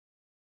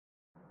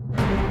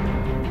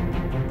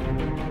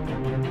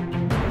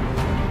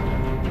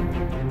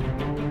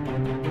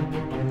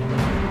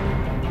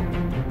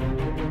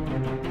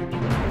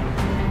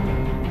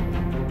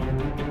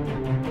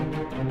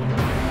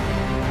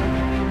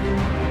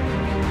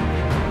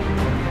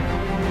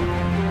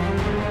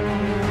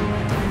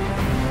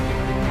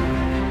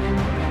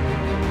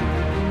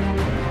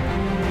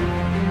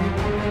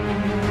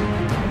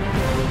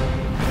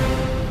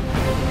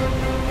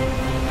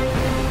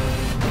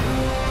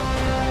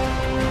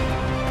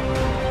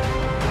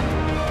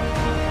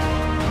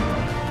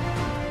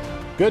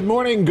Good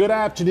morning, good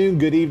afternoon,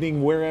 good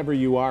evening, wherever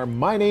you are.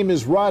 My name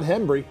is Rod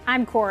Hembry.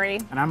 I'm Corey.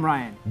 And I'm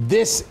Ryan.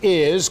 This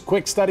is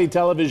Quick Study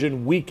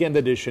Television Weekend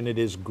Edition. It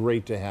is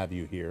great to have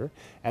you here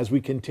as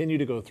we continue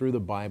to go through the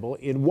Bible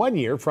in 1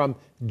 year from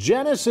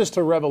Genesis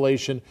to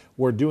Revelation.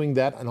 We're doing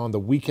that, and on the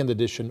Weekend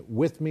Edition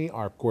with me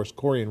are, of course,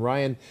 Corey and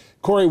Ryan.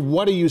 Corey,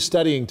 what are you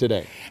studying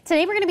today?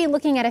 Today we're going to be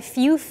looking at a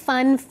few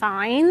fun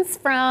finds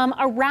from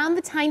around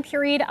the time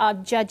period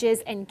of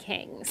Judges and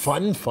Kings.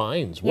 Fun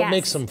finds? What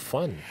makes them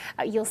fun?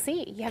 You'll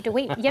see. You have to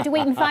wait. You have to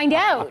wait and find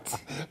out.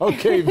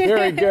 Okay,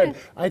 very good.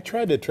 I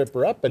tried to trip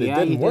her up, but it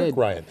didn't work,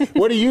 Ryan.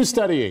 What are you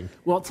studying?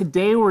 Well,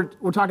 today we're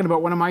talking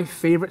about one of my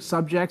favorite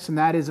subjects, and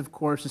that is, of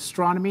course,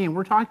 astronomy. And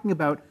we're talking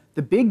about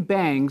the Big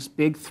Bang's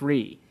Big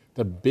Three.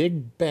 The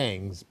Big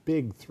Bang's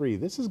Big Three.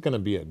 This is going to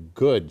be a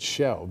good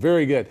show.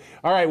 Very good.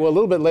 All right, well, a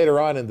little bit later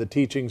on in the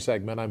teaching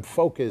segment, I'm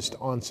focused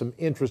on some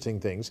interesting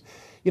things.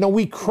 You know,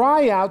 we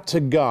cry out to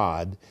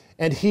God,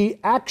 and He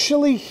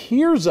actually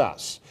hears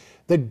us.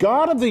 The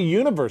God of the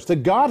universe, the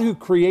God who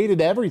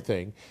created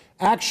everything,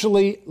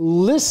 actually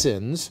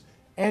listens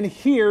and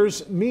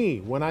hears me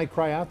when I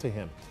cry out to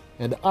Him,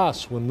 and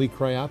us when we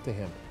cry out to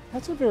Him.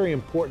 That's a very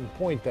important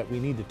point that we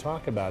need to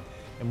talk about,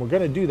 and we're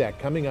going to do that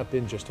coming up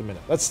in just a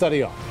minute. Let's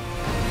study on.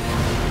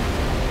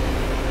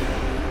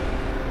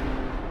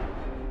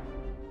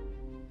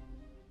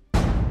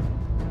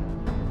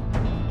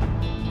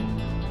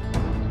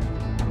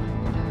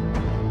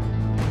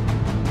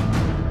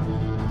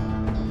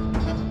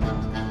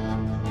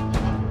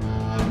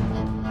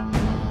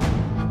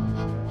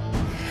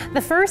 The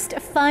first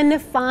fun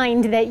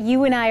find that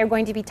you and I are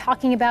going to be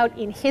talking about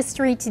in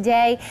history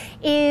today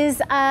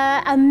is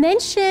a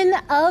mention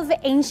of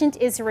ancient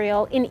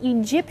Israel in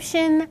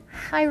Egyptian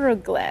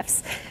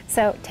hieroglyphs.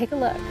 So take a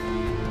look.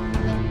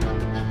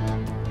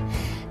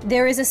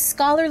 There is a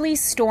scholarly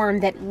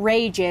storm that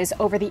rages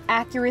over the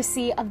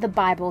accuracy of the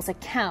Bible's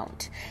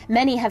account.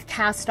 Many have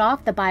cast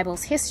off the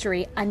Bible's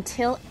history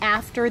until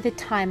after the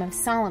time of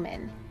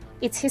Solomon.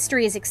 Its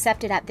history is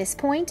accepted at this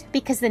point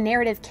because the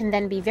narrative can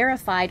then be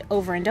verified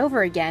over and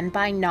over again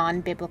by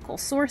non-biblical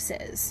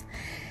sources.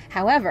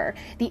 However,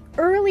 the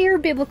earlier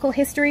biblical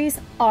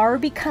histories are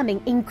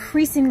becoming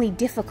increasingly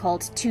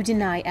difficult to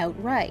deny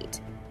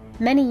outright.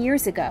 Many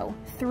years ago,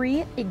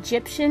 3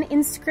 Egyptian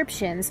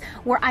inscriptions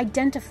were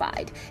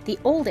identified, the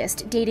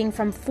oldest dating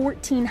from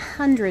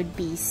 1400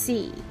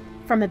 BC.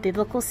 From a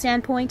biblical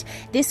standpoint,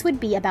 this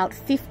would be about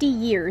 50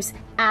 years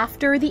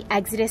after the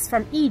exodus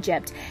from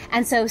Egypt,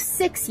 and so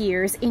 6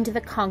 years into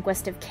the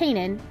conquest of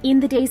Canaan in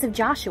the days of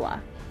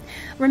Joshua.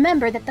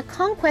 Remember that the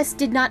conquest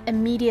did not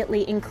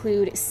immediately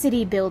include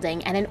city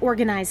building and an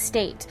organized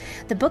state.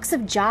 The books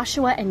of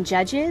Joshua and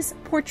Judges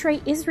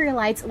portray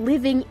Israelites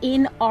living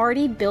in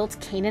already built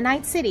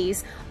Canaanite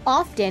cities,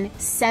 often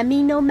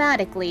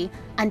semi-nomadically,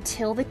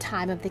 until the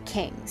time of the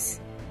kings.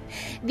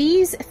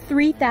 These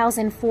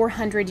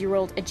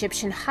 3,400-year-old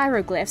Egyptian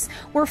hieroglyphs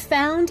were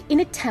found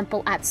in a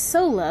temple at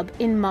Solub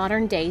in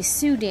modern-day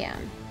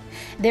Sudan.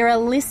 They're a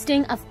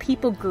listing of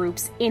people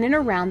groups in and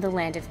around the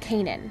land of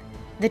Canaan.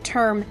 The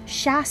term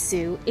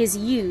Shasu is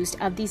used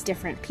of these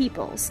different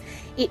peoples.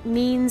 It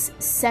means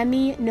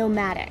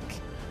semi-nomadic.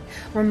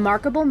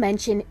 Remarkable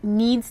mention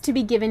needs to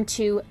be given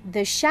to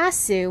the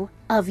Shasu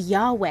of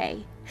Yahweh.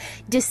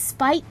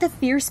 Despite the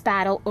fierce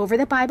battle over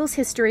the Bible's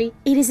history,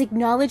 it is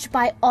acknowledged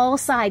by all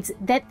sides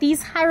that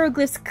these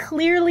hieroglyphs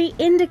clearly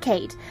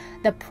indicate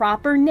the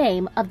proper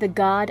name of the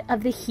God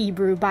of the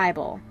Hebrew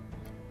Bible.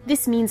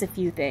 This means a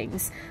few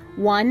things.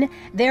 1,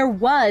 there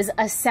was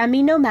a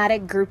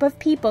semi-nomadic group of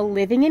people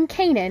living in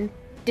Canaan,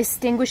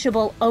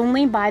 distinguishable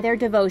only by their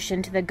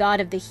devotion to the God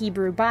of the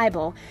Hebrew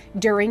Bible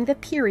during the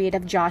period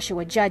of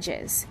Joshua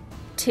Judges.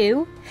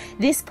 2,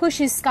 this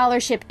pushes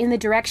scholarship in the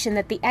direction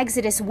that the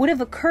Exodus would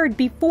have occurred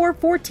before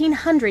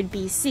 1400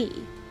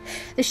 BC.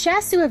 The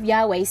Shasu of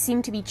Yahweh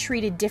seem to be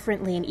treated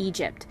differently in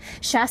Egypt.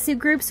 Shasu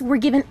groups were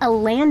given a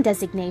land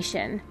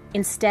designation.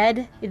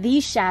 Instead,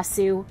 these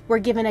Shasu were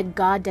given a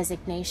God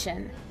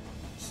designation.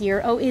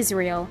 Hear, O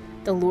Israel,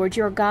 the Lord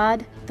your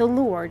God, the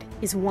Lord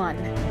is one.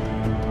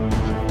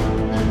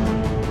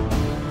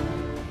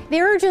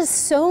 There are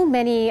just so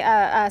many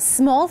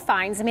small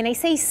finds. I mean, I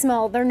say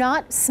small, they're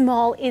not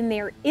small in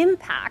their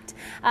impact,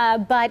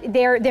 but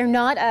they're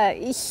not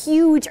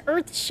huge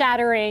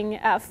earth-shattering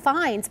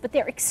finds, but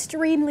they're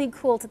extremely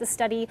cool to the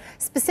study,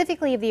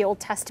 specifically of the Old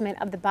Testament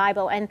of the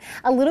Bible. And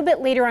a little bit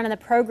later on in the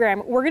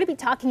program, we're going to be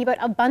talking about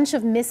a bunch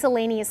of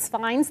miscellaneous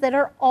finds that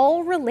are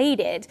all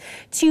related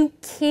to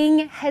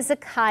King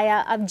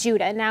Hezekiah of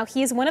Judah. Now,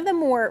 he is one of the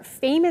more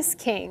famous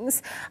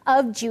kings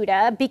of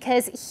Judah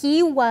because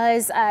he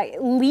was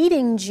leading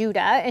defeating Judah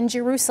and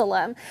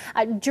Jerusalem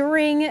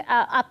during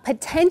a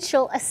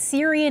potential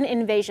Assyrian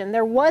invasion.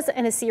 There was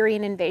an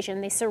Assyrian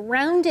invasion. They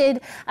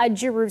surrounded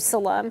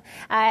Jerusalem,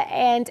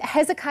 and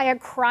Hezekiah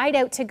cried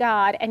out to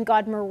God, and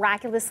God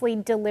miraculously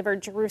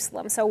delivered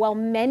Jerusalem. So while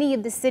many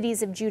of the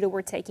cities of Judah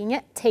were taken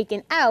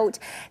out,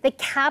 the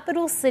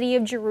capital city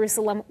of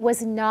Jerusalem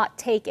was not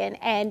taken,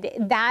 and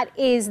that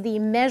is the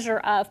measure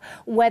of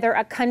whether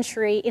a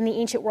country in the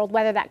ancient world,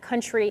 whether that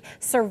country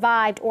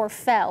survived or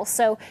fell.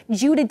 So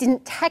Judah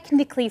didn't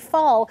technically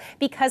fall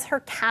because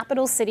her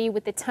capital city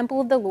with the temple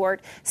of the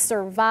Lord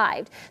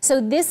survived. So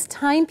this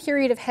time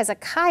period of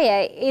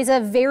Hezekiah is a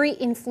very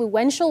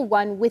influential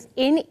one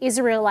within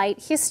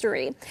Israelite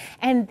history,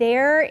 and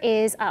there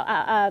is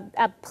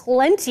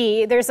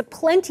there's a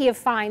plenty of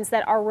finds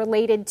that are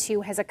related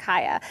to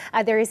Hezekiah.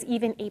 There is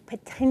even a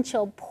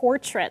potential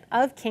portrait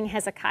of King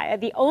Hezekiah,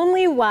 the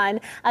only one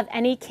of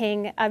any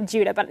king of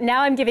Judah. But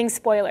now I'm giving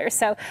spoilers,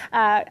 so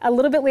a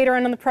little bit later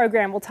on in the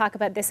program we'll talk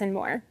about this and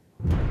more.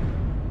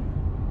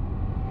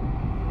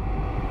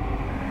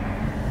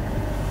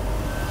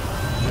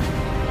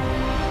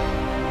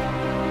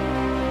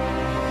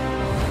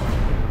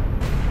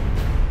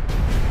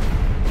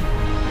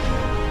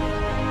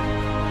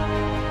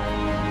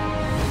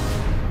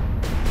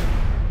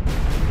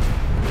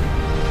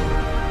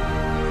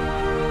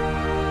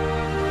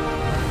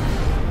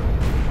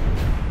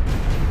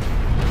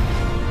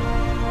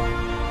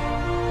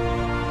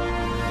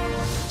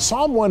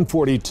 Psalm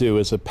 142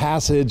 is a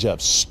passage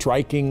of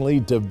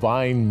strikingly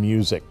divine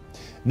music.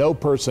 No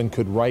person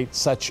could write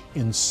such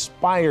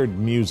inspired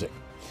music.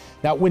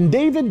 Now, when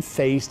David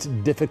faced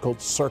difficult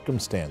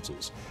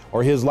circumstances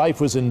or his life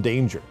was in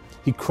danger,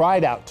 he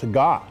cried out to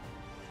God.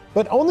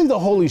 But only the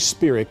Holy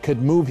Spirit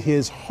could move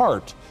his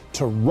heart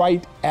to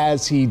write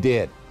as he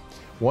did.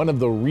 One of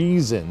the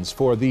reasons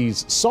for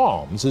these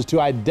psalms is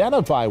to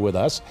identify with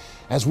us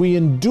as we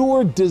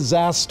endure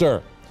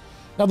disaster.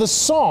 Now, the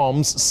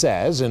Psalms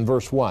says in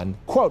verse 1,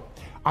 quote,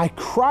 I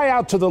cry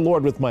out to the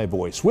Lord with my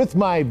voice. With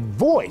my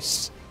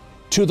voice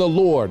to the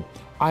Lord,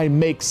 I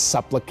make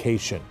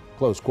supplication,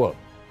 close quote.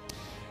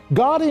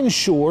 God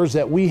ensures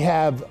that we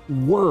have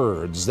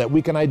words that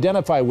we can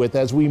identify with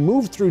as we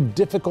move through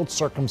difficult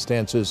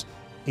circumstances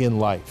in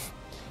life.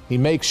 He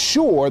makes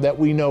sure that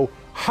we know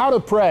how to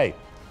pray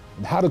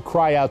and how to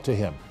cry out to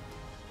Him.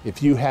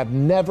 If you have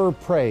never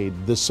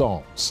prayed the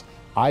Psalms,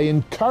 I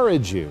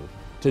encourage you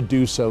to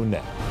do so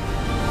now.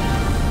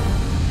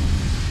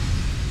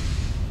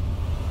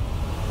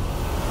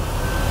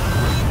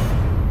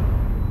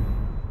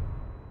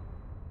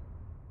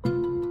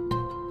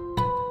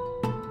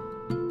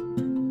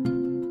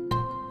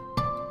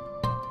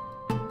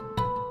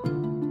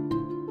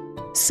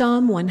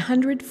 Psalm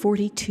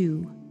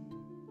 142.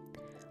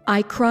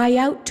 I cry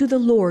out to the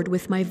Lord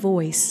with my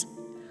voice.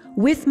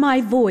 With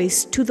my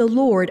voice to the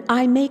Lord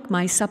I make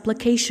my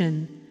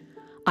supplication.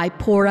 I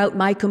pour out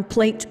my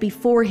complaint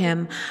before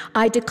Him.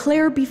 I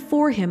declare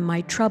before Him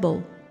my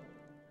trouble.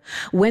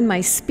 When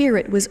my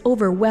spirit was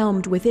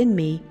overwhelmed within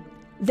me,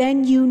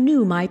 then you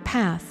knew my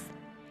path.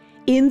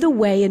 In the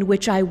way in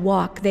which I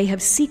walk, they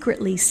have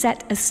secretly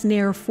set a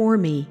snare for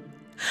me.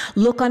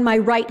 Look on my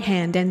right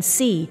hand and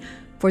see,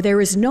 for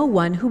there is no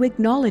one who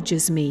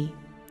acknowledges me.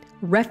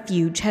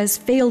 Refuge has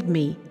failed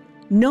me.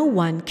 No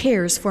one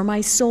cares for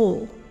my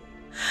soul.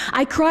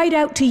 I cried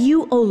out to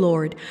you, O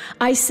Lord.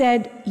 I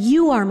said,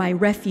 you are my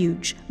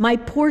refuge, my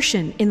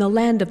portion in the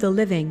land of the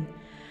living.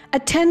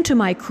 Attend to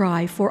my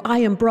cry, for I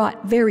am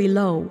brought very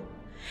low.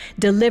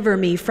 Deliver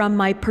me from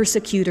my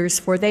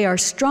persecutors, for they are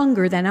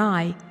stronger than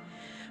I.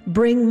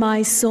 Bring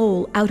my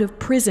soul out of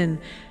prison,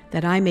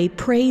 that I may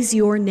praise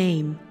your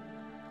name.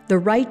 The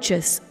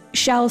righteous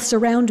shall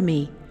surround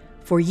me,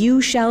 for you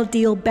shall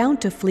deal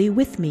bountifully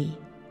with me.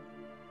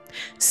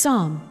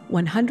 Psalm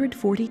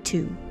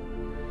 142.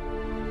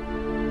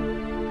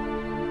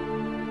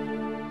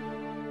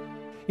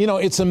 You know,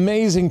 it's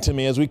amazing to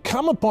me as we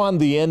come upon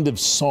the end of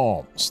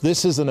Psalms.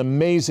 This is an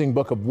amazing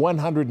book of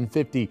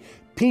 150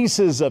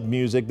 pieces of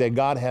music that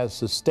God has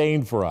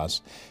sustained for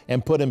us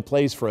and put in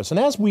place for us. And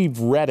as we've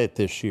read it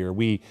this year,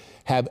 we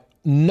have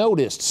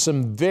noticed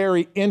some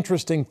very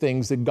interesting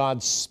things that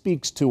God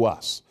speaks to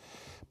us.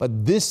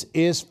 But this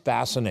is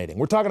fascinating.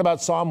 We're talking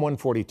about Psalm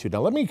 142.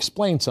 Now, let me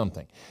explain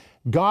something.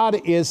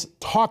 God is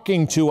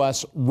talking to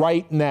us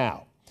right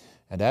now.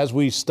 And as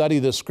we study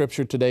the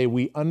scripture today,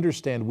 we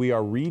understand we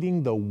are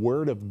reading the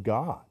Word of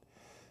God.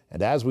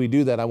 And as we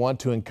do that, I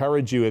want to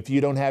encourage you, if you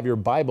don't have your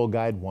Bible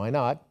guide, why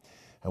not?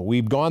 And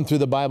we've gone through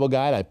the Bible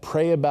guide. I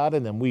pray about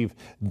it, and we've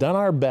done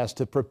our best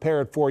to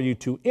prepare it for you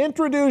to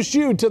introduce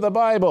you to the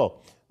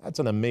Bible. That's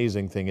an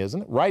amazing thing,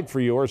 isn't it? Write for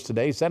yours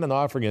today. Send an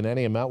offering in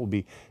any amount. We'll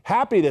be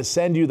happy to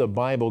send you the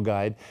Bible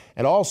guide.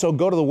 And also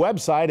go to the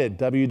website at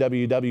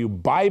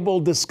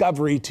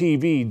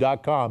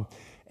www.biblediscoverytv.com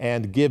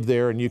and give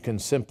there. And you can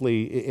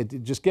simply,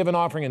 just give an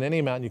offering in any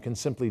amount. And you can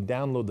simply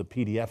download the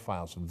PDF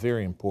files.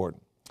 Very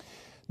important.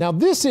 Now,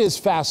 this is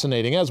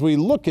fascinating. As we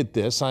look at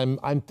this, I'm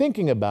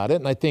thinking about it.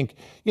 And I think,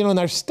 you know, in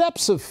our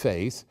steps of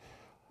faith,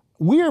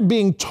 we are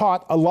being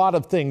taught a lot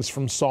of things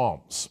from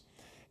Psalms.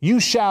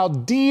 You shall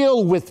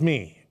deal with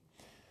me.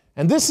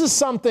 And this is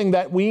something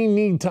that we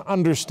need to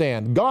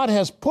understand. God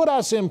has put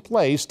us in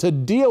place to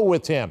deal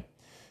with him.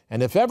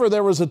 And if ever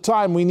there was a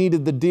time we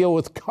needed to deal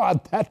with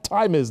God, that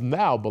time is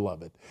now,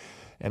 beloved.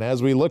 And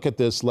as we look at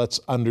this, let's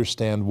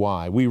understand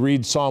why. We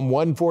read Psalm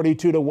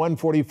 142 to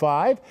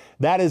 145.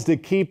 That is to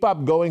keep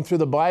up going through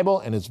the Bible,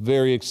 and it's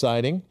very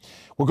exciting.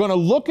 We're going to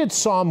look at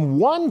Psalm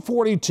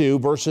 142,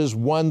 verses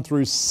 1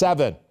 through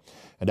 7.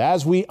 And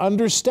as we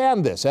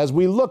understand this, as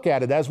we look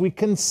at it, as we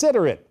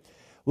consider it,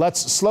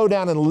 let's slow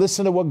down and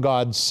listen to what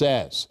God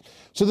says.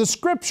 So the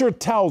scripture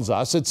tells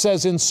us, it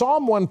says in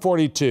Psalm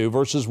 142,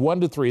 verses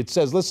 1 to 3, it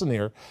says, listen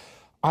here,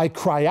 I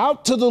cry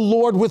out to the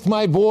Lord with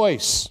my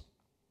voice.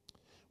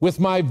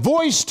 With my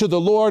voice to the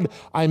Lord,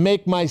 I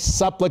make my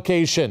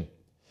supplication.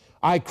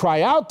 I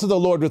cry out to the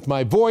Lord with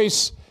my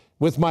voice.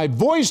 With my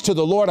voice to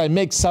the Lord, I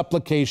make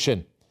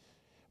supplication.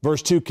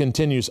 Verse 2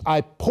 continues,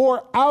 I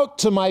pour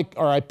out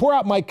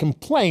my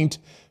complaint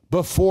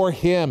before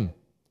him.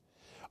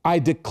 I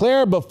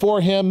declare before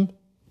him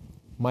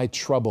my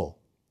trouble.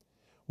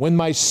 When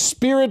my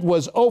spirit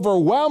was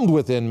overwhelmed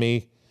within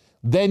me,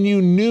 then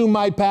you knew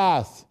my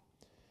path.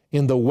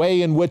 In the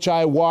way in which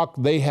I walk,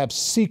 they have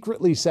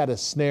secretly set a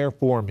snare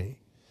for me.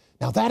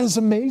 Now that is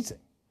amazing.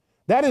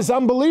 That is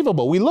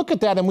unbelievable. We look at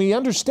that and we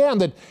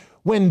understand that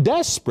when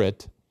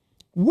desperate,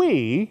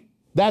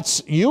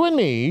 that's you and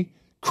me,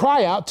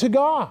 cry out to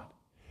God.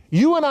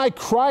 You and I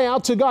cry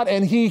out to God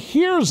and he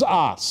hears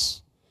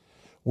us.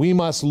 We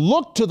must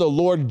look to the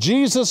Lord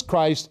Jesus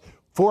Christ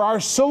for our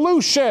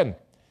solution.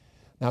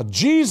 Now,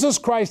 Jesus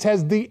Christ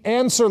has the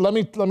answer. Let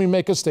me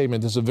make a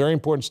statement. This is a very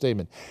important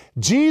statement.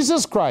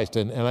 Jesus Christ,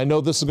 and I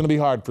know this is going to be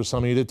hard for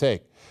some of you to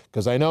take,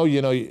 because I know,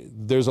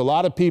 there's a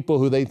lot of people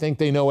who they think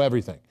they know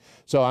everything.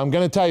 So I'm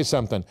going to tell you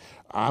something.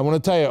 I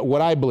want to tell you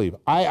what I believe.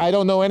 I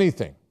don't know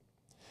anything.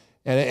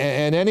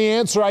 And any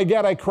answer I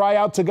get, I cry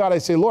out to God. I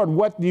say, Lord,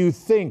 what do you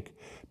think?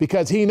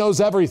 Because he knows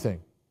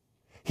everything.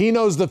 He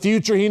knows the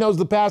future. He knows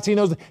the past.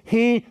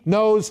 He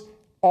knows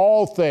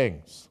all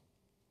things.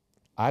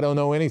 I don't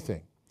know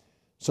anything.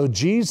 So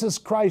Jesus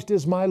Christ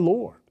is my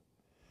Lord.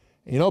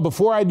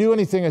 Before I do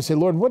anything, I say,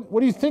 Lord, what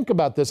do you think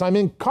about this? I'm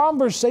in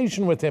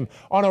conversation with him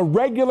on a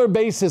regular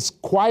basis,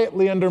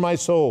 quietly under my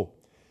soul.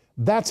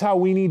 That's how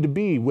we need to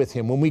be with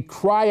him. When we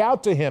cry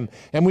out to him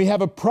and we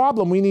have a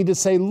problem, we need to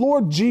say,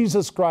 Lord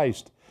Jesus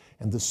Christ.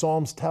 And the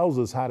Psalms tells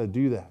us how to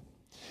do that.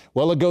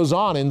 Well, it goes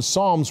on in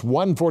Psalms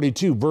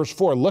 142, verse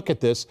 4. Look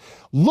at this.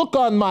 Look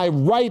on my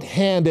right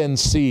hand and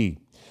see,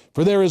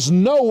 for there is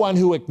no one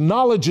who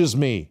acknowledges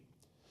me.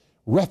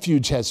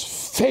 Refuge has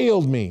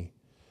failed me.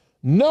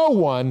 No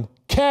one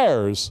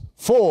cares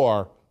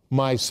for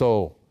my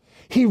soul.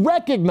 He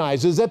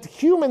recognizes that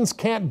humans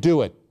can't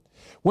do it.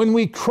 When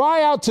we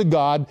cry out to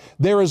God,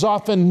 there is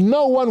often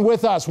no one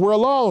with us. We're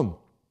alone.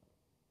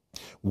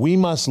 We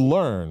must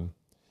learn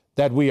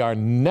that we are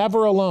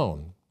never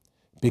alone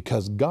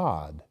because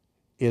God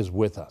is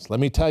with us.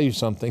 Let me tell you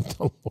something.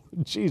 The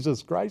Lord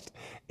Jesus Christ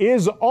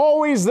is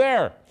always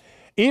there.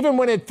 Even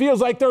when it feels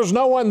like there's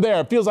no one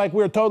there, it feels like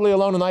we're totally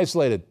alone and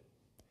isolated.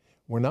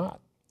 We're not.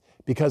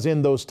 Because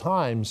in those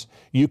times,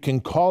 you can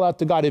call out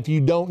to God. If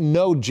you don't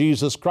know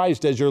Jesus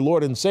Christ as your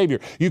Lord and Savior,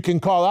 you can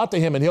call out to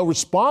him and he'll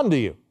respond to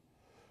you.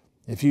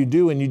 If you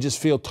do and you just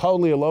feel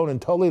totally alone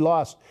and totally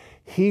lost,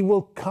 he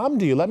will come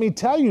to you. Let me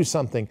tell you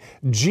something.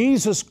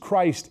 Jesus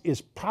Christ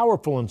is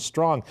powerful and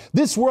strong.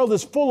 This world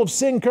is full of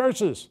sin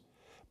curses.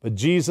 But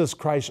Jesus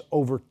Christ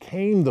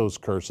overcame those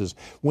curses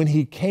when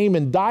he came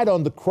and died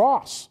on the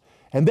cross.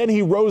 And then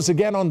he rose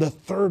again on the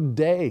third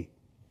day.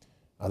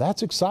 Now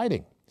that's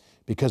exciting,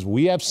 because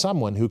we have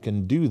someone who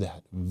can do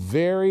that.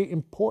 Very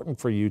important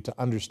for you to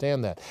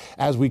understand that.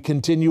 As we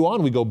continue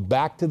on, we go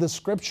back to the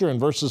scripture in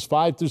verses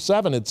 5 through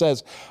 7. It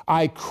says,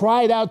 I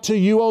cried out to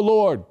you, O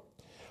Lord.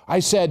 I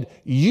said,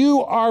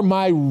 you are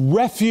my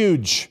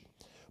refuge,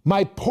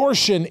 my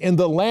portion in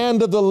the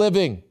land of the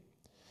living.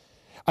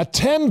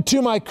 Attend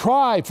to my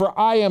cry, for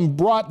I am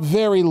brought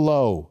very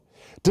low.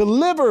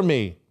 Deliver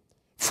me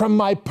from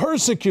my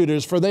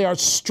persecutors, for they are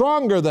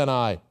stronger than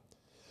I.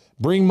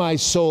 Bring my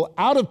soul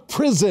out of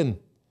prison.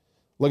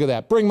 Look at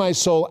that. Bring my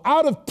soul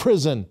out of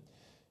prison,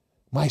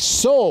 my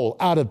soul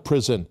out of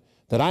prison,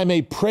 that I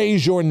may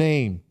praise your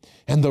name,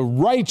 and the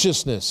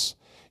righteousness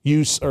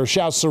you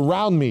shall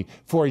surround me,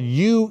 for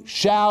you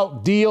shall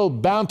deal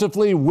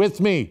bountifully with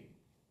me.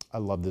 I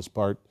love this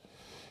part.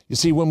 You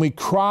see, when we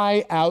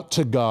cry out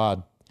to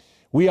God,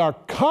 we are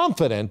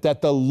confident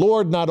that the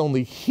Lord not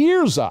only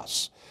hears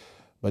us,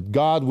 but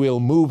God will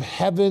move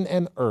heaven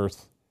and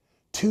earth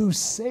to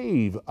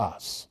save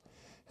us.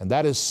 And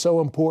that is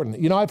so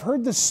important. I've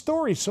heard this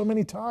story so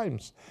many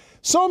times.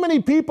 So many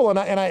people, and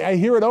I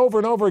hear it over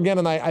and over again,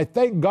 and I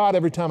thank God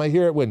every time I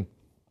hear it when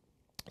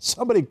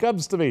somebody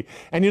comes to me.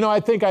 And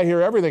I think I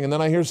hear everything, and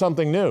then I hear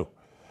something new.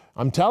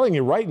 I'm telling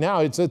you right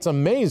now, it's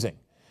amazing.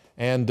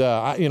 And,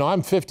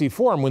 I'm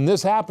 54, and when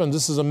this happens,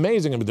 this is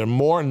amazing.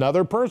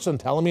 Another person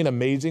telling me an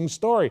amazing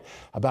story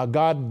about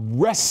God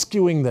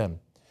rescuing them.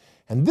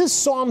 And this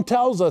psalm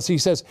tells us, he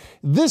says,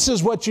 this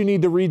is what you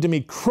need to read to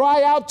me.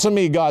 Cry out to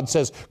me, God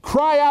says.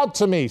 Cry out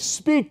to me,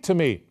 speak to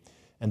me,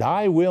 and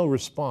I will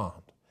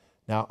respond.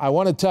 Now, I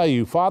want to tell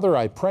you, Father,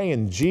 I pray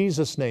in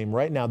Jesus' name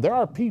right now, there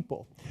are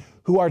people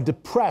who are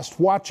depressed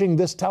watching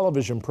this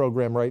television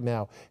program right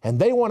now, and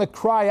they want to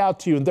cry out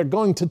to you, and they're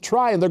going to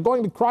try, and they're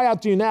going to cry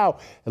out to you now.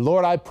 And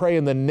Lord, I pray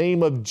in the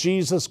name of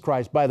Jesus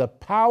Christ, by the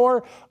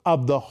power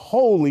of the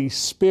Holy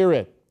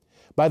Spirit,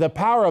 by the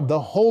power of the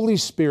Holy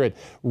Spirit,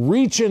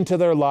 reach into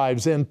their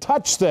lives and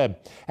touch them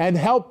and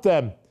help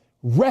them.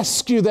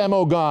 Rescue them,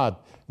 oh God.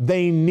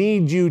 They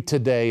need you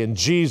today. In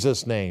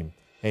Jesus' name,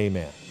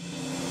 amen.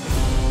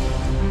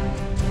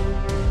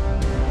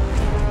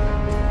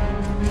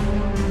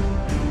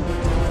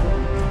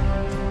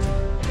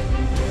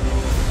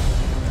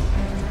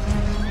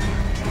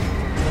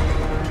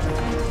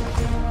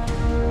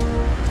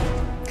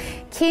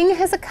 King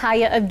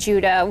Hezekiah of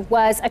Judah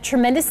was a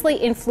tremendously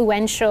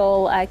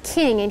influential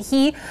king, and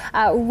he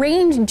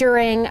reigned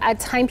during a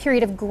time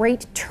period of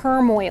great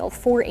turmoil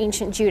for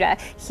ancient Judah.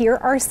 Here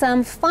are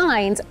some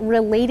finds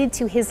related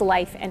to his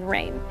life and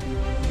reign.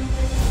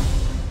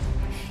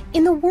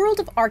 In the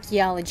world of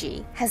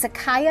archaeology,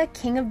 Hezekiah,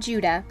 king of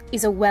Judah,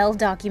 is a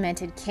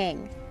well-documented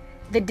king.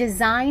 The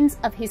designs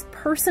of his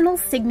personal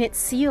signet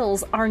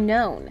seals are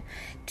known.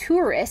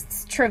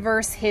 Tourists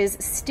traverse his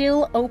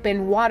still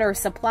open water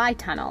supply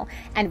tunnel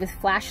and with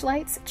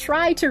flashlights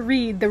try to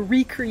read the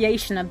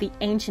recreation of the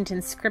ancient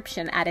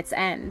inscription at its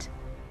end.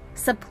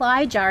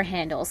 Supply jar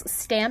handles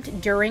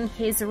stamped during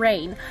his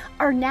reign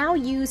are now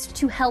used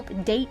to help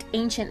date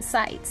ancient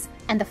sites,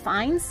 and the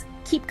finds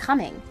keep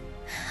coming.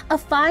 A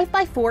 5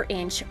 by 4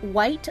 inch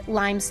white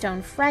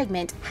limestone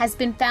fragment has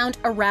been found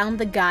around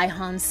the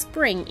Gihon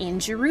Spring in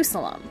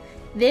Jerusalem.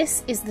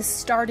 This is the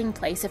starting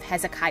place of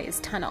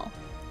Hezekiah's tunnel.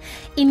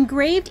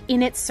 Engraved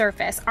in its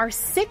surface are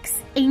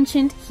 6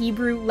 ancient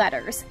Hebrew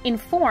letters in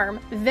form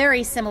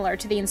very similar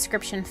to the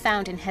inscription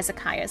found in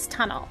Hezekiah's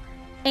tunnel,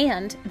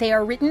 and they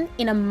are written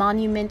in a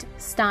monument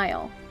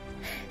style.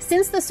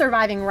 Since the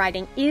surviving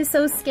writing is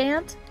so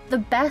scant, the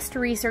best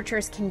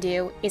researchers can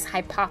do is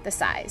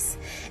hypothesize.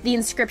 The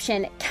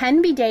inscription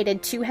can be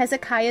dated to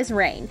Hezekiah's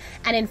reign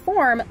and in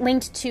form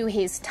linked to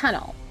his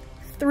tunnel.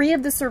 3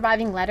 of the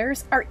surviving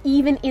letters are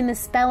even in the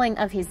spelling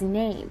of his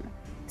name.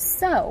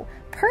 So,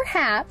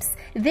 perhaps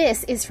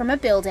this is from a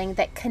building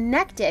that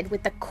connected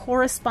with the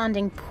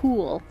corresponding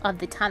pool of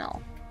the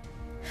tunnel.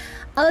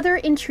 Other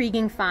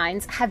intriguing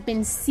finds have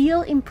been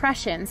seal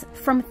impressions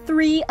from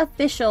 3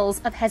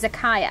 officials of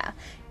Hezekiah.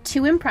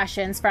 2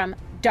 impressions from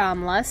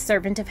Damla,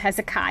 servant of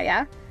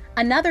Hezekiah,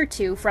 another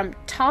 2 from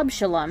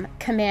Tobshalom,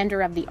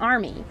 commander of the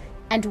army,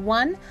 and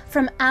 1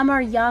 from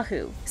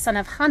Amaryahu, son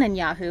of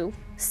Hananyahu,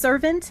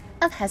 servant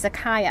of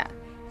Hezekiah.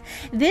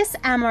 This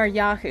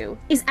Amaryahu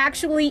is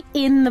actually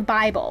in the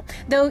Bible,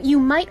 though you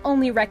might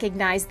only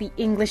recognize the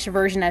English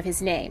version of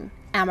his name,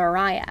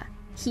 Amariah.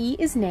 He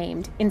is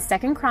named in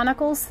 2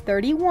 Chronicles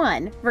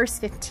 31, verse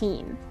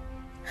 15.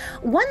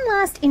 One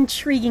last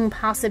intriguing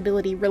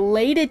possibility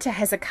related to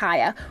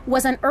Hezekiah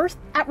was unearthed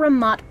at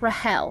Ramat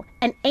Rahel,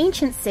 an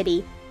ancient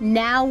city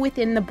now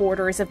within the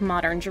borders of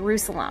modern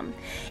Jerusalem.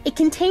 It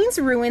contains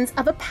ruins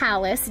of a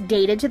palace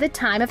dated to the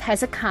time of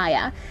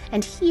Hezekiah,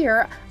 and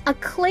here a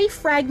clay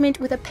fragment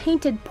with a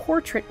painted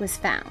portrait was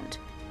found.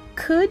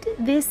 Could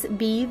this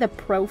be the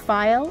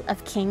profile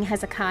of King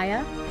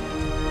Hezekiah?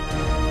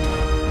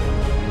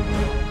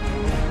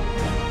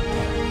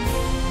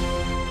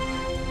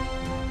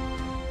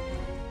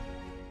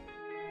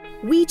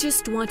 We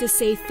just want to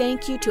say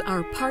thank you to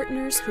our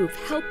partners who've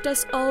helped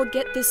us all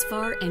get this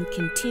far and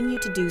continue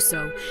to do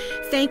so.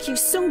 Thank you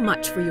so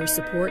much for your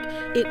support.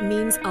 It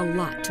means a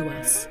lot to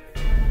us.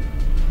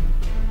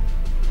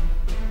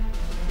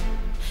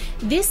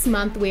 This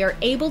month, we are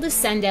able to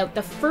send out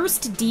the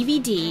first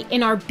DVD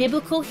in our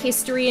Biblical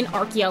History and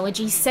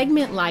Archaeology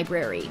segment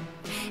library.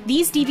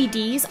 These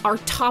DVDs are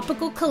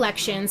topical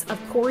collections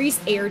of Corey's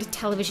aired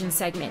television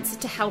segments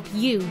to help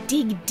you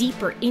dig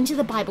deeper into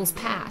the Bible's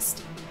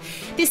past.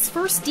 This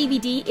first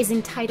DVD is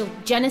entitled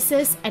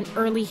Genesis and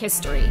Early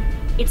History.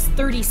 Its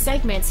 30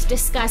 segments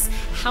discuss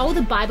how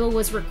the Bible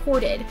was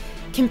recorded,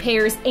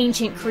 compares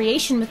ancient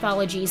creation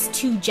mythologies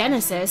to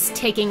Genesis,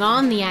 taking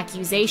on the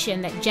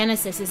accusation that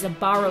Genesis is a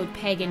borrowed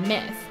pagan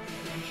myth.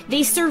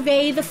 They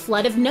survey the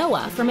flood of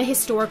Noah from a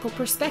historical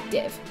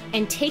perspective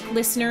and take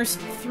listeners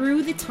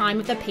through the time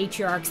of the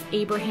patriarchs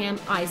Abraham,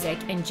 Isaac,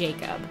 and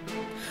Jacob.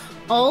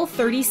 All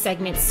 30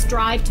 segments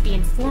strive to be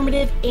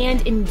informative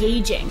and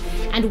engaging,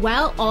 and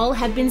while all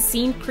have been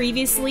seen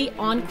previously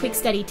on Quick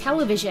Study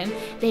Television,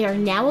 they are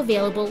now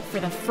available for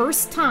the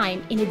first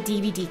time in a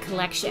DVD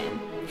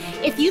collection.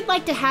 If you'd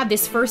like to have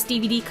this first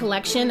DVD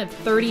collection of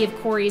 30 of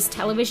Corey's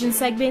television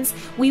segments,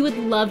 we would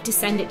love to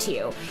send it to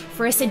you.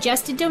 For a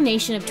suggested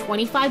donation of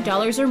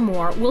 $25 or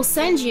more, we'll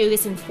send you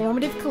this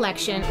informative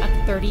collection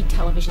of 30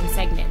 television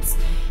segments.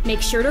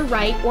 Make sure to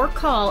write or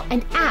call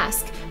and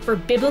ask for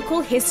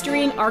Biblical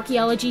History and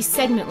Archaeology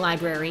Segment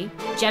Library,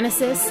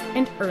 Genesis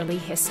and Early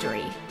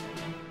History.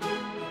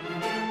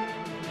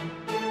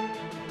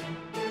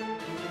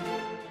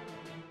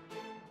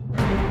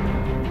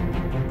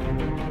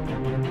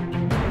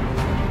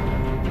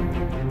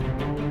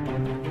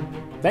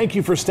 Thank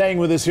you for staying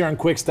with us here on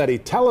Quick Study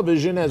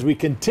Television as we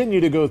continue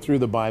to go through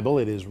the Bible.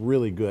 It is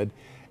really good.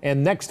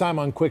 And next time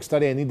on Quick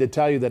Study, I need to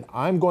tell you that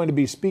I'm going to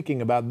be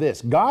speaking about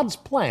this. God's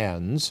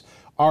plans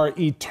are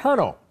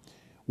eternal.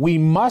 We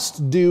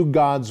must do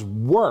God's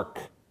work,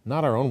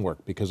 not our own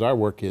work, because our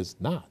work is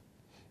not.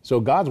 So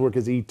God's work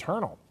is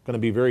eternal. Going to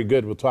be very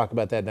good. We'll talk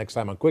about that next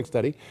time on Quick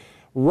Study.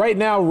 Right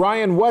now,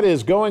 Ryan, what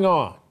is going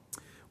on?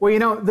 Well, you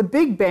know, the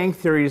Big Bang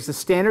Theory is the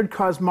standard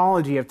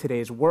cosmology of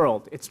today's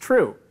world. It's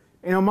true.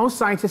 You know, most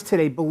scientists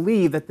today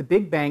believe that the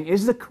Big Bang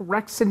is the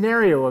correct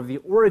scenario of the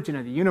origin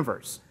of the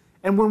universe.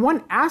 And when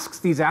one asks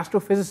these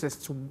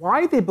astrophysicists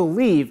why they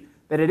believe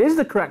that it is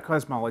the correct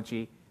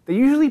cosmology, they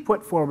usually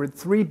put forward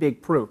three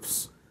big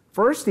proofs.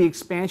 First, the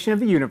expansion of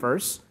the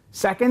universe.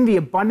 Second, the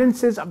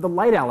abundances of the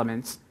light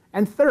elements.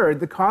 And third,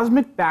 the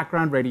cosmic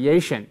background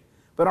radiation.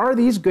 But are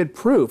these good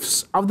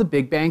proofs of the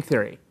Big Bang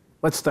Theory?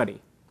 Let's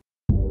study.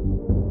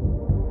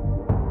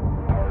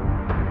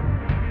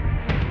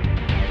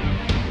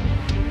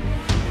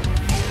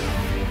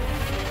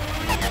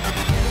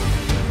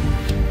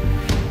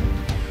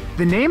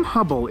 The name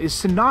Hubble is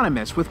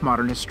synonymous with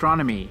modern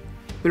astronomy.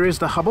 There is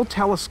the Hubble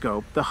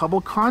telescope, the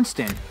Hubble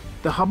constant,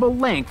 the Hubble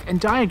length and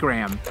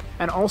diagram,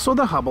 and also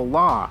the Hubble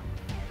law.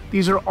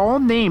 These are all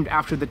named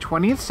after the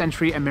 20th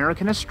century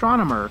American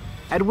astronomer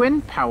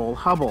Edwin Powell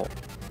Hubble.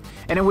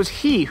 And it was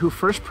he who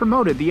first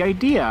promoted the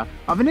idea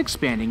of an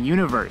expanding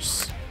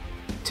universe.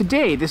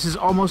 Today, this is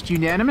almost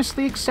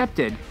unanimously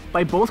accepted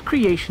by both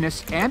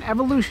creationists and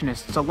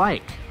evolutionists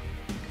alike.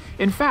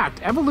 In fact,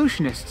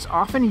 evolutionists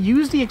often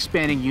use the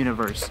expanding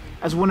universe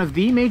as one of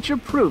the major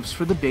proofs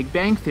for the Big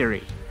Bang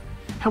Theory.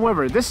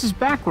 However, this is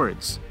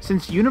backwards,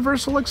 since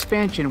universal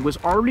expansion was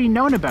already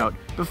known about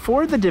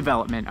before the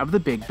development of the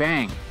Big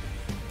Bang.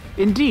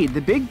 Indeed, the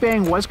Big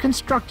Bang was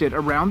constructed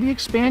around the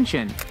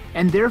expansion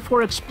and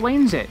therefore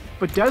explains it,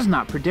 but does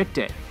not predict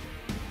it.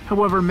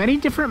 However, many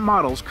different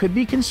models could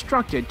be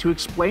constructed to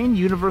explain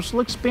universal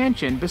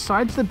expansion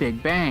besides the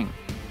Big Bang.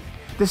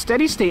 The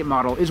steady-state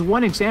model is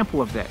one example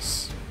of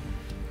this.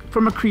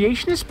 From a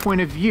creationist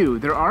point of view,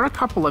 there are a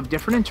couple of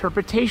different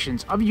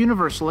interpretations of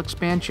universal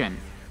expansion.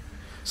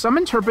 Some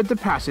interpret the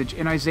passage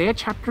in Isaiah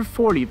chapter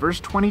 40, verse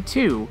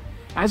 22,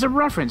 as a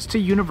reference to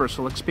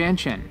universal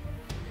expansion.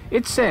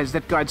 It says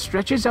that God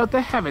stretches out the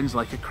heavens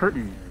like a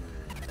curtain.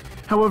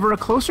 However, a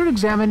closer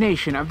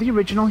examination of the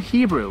original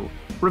Hebrew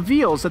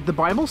reveals that the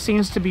Bible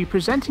seems to be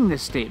presenting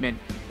this statement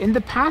in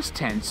the past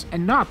tense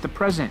and not the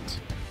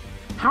present.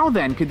 How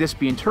then could this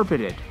be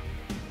interpreted?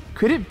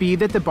 Could it be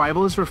that the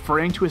Bible is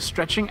referring to a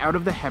stretching out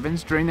of the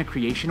heavens during the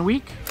creation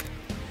week?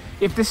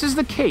 If this is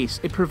the case,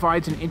 it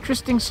provides an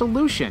interesting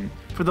solution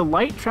for the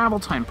light travel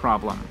time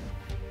problem.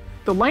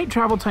 The light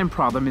travel time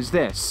problem is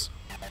this.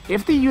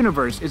 If the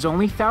universe is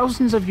only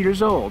thousands of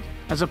years old,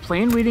 as a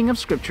plain reading of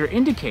Scripture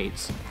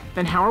indicates,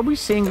 then how are we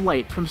seeing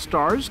light from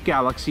stars,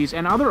 galaxies,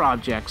 and other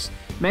objects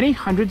many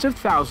hundreds of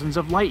thousands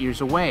of light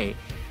years away?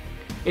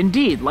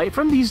 Indeed, light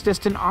from these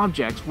distant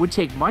objects would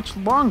take much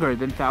longer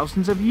than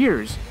thousands of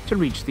years to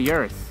reach the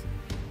Earth.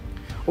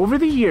 Over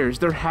the years,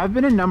 there have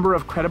been a number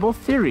of credible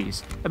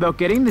theories about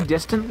getting the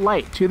distant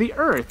light to the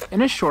Earth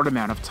in a short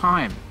amount of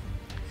time.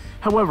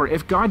 However,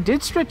 if God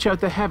did stretch out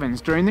the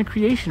heavens during the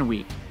creation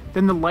week,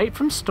 then the light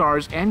from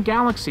stars and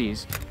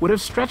galaxies would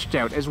have stretched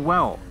out as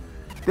well.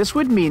 This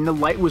would mean the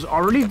light was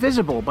already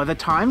visible by the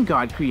time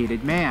God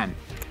created man.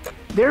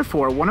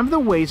 Therefore, one of the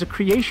ways a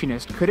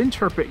creationist could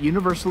interpret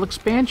universal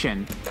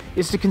expansion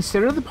is to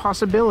consider the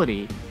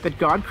possibility that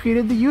God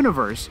created the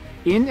universe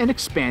in an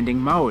expanding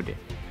mode.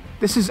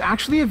 This is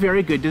actually a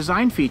very good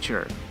design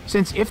feature,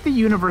 since if the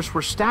universe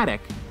were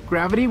static,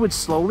 gravity would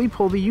slowly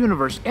pull the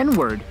universe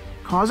inward,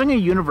 causing a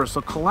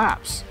universal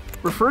collapse,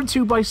 referred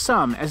to by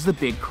some as the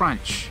Big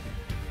Crunch.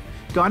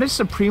 God is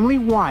supremely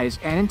wise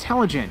and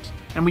intelligent,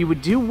 and we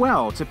would do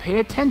well to pay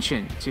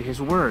attention to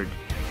His Word.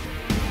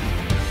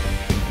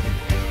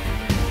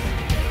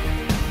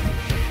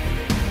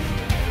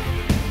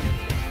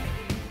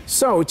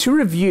 So, to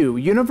review,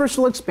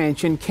 universal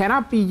expansion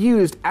cannot be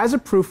used as a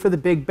proof for the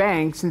Big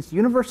Bang since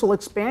universal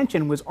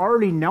expansion was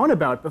already known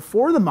about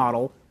before the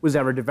model was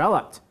ever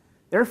developed.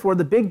 Therefore,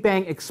 the Big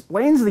Bang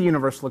explains the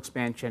universal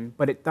expansion,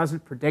 but it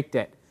doesn't predict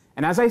it.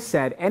 And as I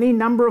said, any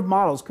number of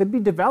models could be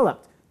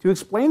developed to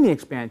explain the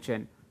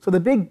expansion, so the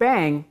Big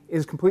Bang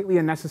is completely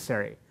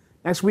unnecessary.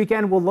 Next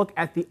weekend, we'll look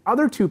at the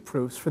other two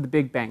proofs for the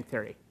Big Bang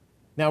Theory.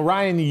 Now,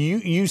 Ryan,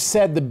 you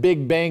said the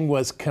Big Bang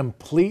was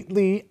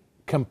completely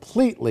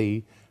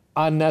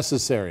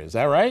unnecessary. Is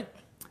that right?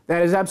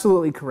 That is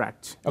absolutely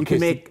correct. You Okay, can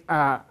make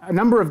a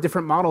number of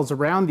different models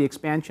around the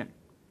expansion.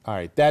 All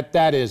right,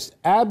 that is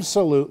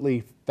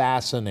absolutely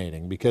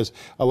fascinating because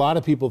a lot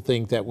of people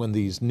think that when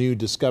these new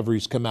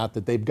discoveries come out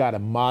that they've got to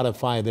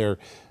modify their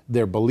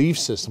belief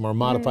system or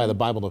modify the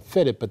Bible to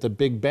fit it, but the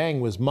Big Bang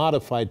was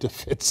modified to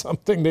fit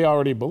something they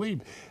already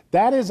believed.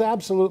 That is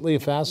absolutely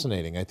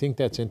fascinating. I think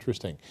that's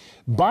interesting.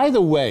 By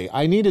the way,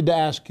 I needed to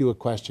ask you a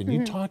question.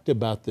 You talked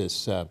about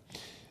this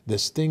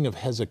this thing of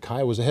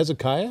Hezekiah. Was it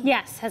Hezekiah?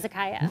 Yes,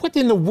 Hezekiah. What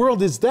in the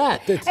world is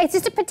that? It's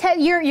just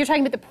you're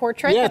talking about the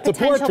portrait, Yeah, the it's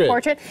a potential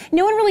portrait.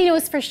 No one really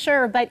knows for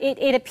sure, but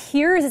it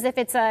appears as if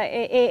it's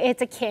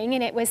a king,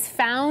 and it was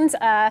found,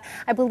 I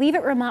believe,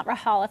 at Ramat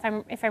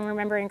Rahal, if I'm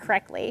remembering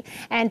correctly.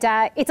 And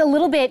it's a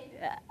little bit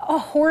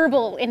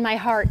horrible in my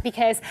heart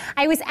because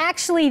I was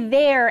actually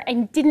there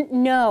and didn't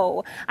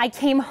know. I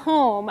came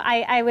home.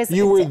 I was.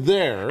 You were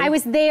there. I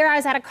was there. I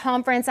was at a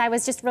conference. I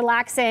was just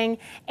relaxing,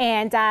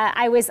 and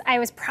I was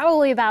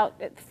probably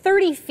about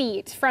 30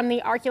 feet from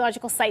the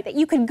archaeological site that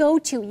you could go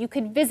to, you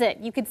could visit,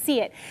 you could see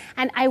it.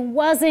 And I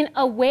wasn't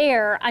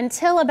aware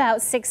until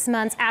about 6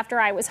 months after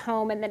I was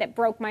home, and then it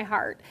broke my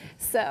heart.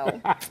 So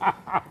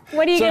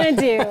what are you going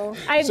to do?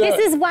 This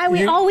is why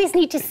we always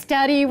need to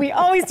study. We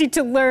always need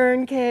to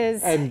learn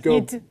because... And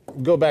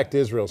go back to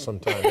Israel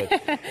sometime.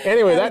 But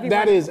anyway,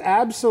 that is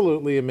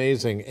absolutely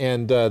amazing.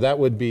 And that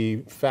would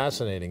be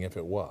fascinating if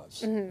it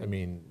was. I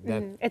mean,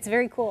 it's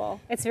very cool.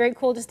 It's very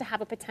cool just to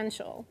have a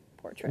potential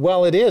portrait.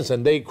 Well, it is,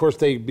 and of course,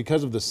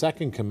 because of the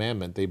second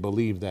commandment, they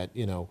believe that,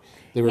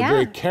 they were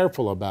very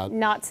careful about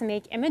not to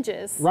make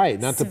images. Right,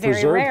 not to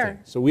preserve things.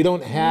 So we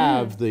don't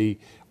have the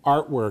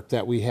artwork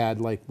that we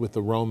had, like with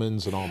the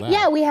Romans and all that.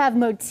 Yeah, we have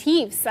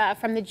motifs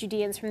from the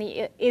Judeans, from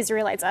the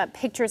Israelites,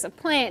 pictures of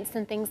plants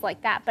and things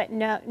like that, but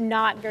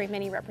not very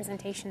many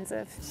representations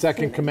of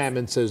Second humans.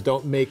 commandment says,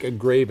 don't make a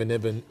graven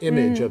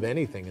image of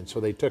anything, and so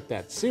they took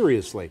that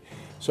seriously.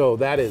 So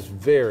that is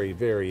very,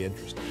 very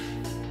interesting.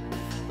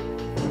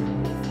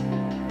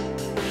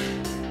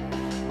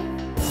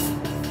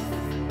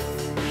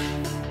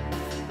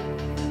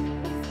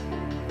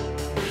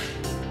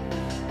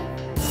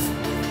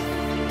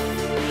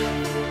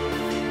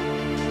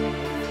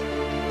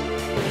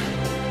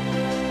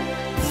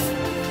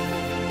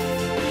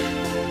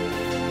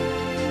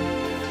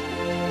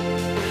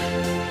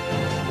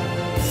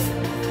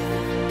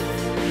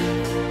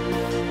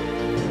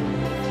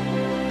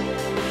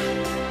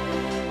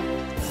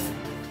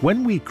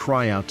 When we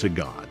cry out to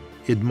God,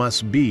 it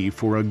must be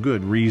for a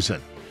good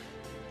reason.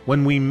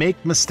 When we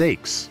make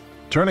mistakes,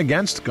 turn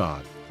against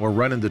God, or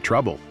run into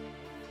trouble,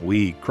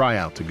 we cry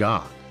out to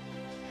God.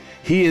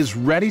 He is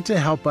ready to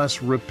help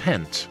us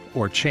repent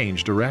or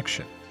change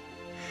direction.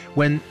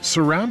 When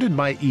surrounded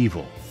by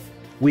evil,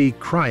 we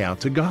cry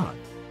out to God.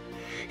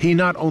 He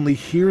not only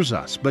hears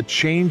us, but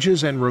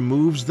changes and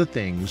removes the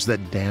things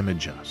that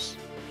damage us.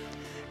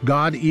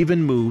 God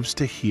even moves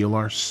to heal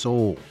our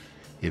soul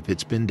if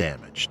it's been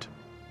damaged.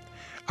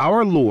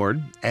 Our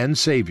Lord and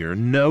Savior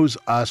knows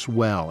us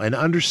well and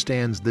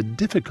understands the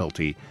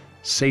difficulty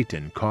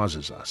Satan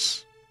causes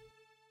us.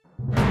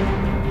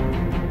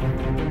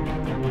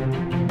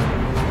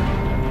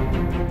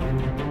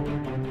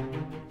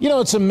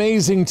 It's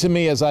amazing to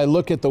me as I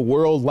look at the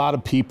world, a lot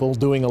of people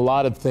doing a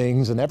lot of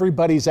things, and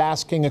everybody's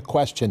asking a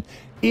question,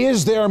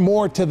 is there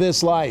more to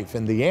this life?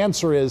 And the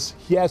answer is,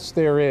 yes,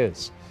 there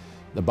is.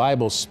 The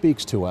Bible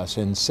speaks to us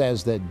and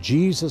says that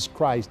Jesus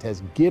Christ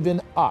has given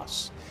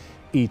us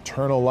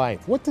eternal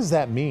life. What does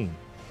that mean?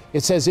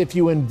 It says if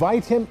you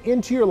invite Him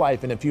into your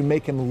life and if you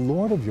make Him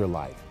Lord of your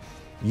life,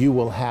 you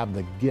will have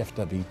the gift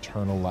of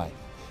eternal life.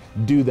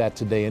 Do that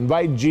today.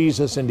 Invite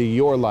Jesus into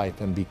your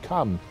life and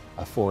become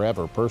a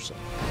forever person.